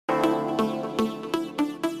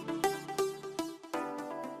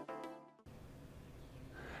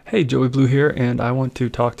Hey, Joey Blue here, and I want to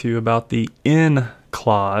talk to you about the in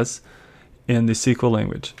clause in the SQL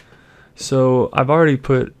language. So I've already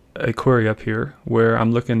put a query up here where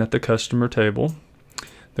I'm looking at the customer table.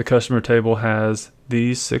 The customer table has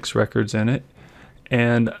these 6 records in it,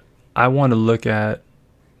 and I want to look at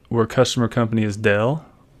where customer company is Dell,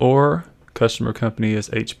 or customer company is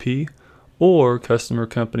HP, or customer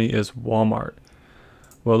company is Walmart.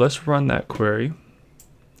 Well, let's run that query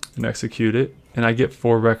and execute it, and I get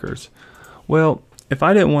 4 records. Well, if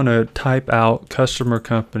I didn't want to type out customer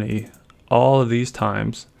company all of these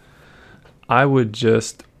times, I would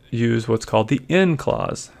just use what's called the in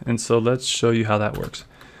clause. And so let's show you how that works.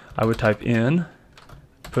 I would type in,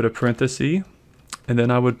 put a parenthesis, and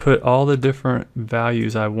then I would put all the different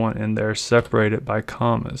values I want in there separated by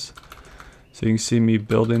commas. So you can see me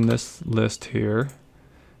building this list here,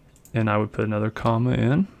 and I would put another comma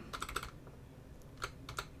in.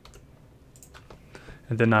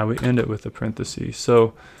 And then I would end it with a parenthesis.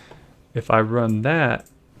 So if I run that,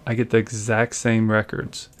 I get the exact same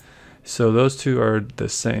records. So those two are the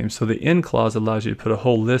same. So the in clause allows you to put a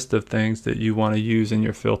whole list of things that you want to use in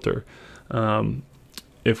your filter.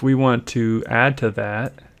 If we want to add to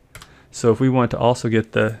that, so if we want to also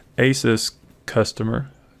get the ASUS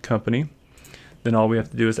customer company, then all we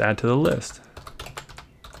have to do is add to the list.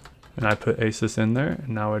 And I put ASUS in there, and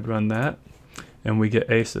now I'd run that, and we get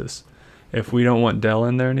ASUS. If we don't want Dell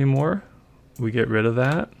in there anymore, we get rid of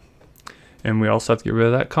that. And we also have to get rid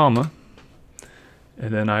of that comma.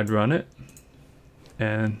 And then I'd run it,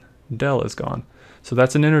 and Dell is gone. So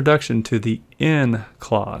that's an introduction to the in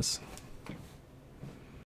clause.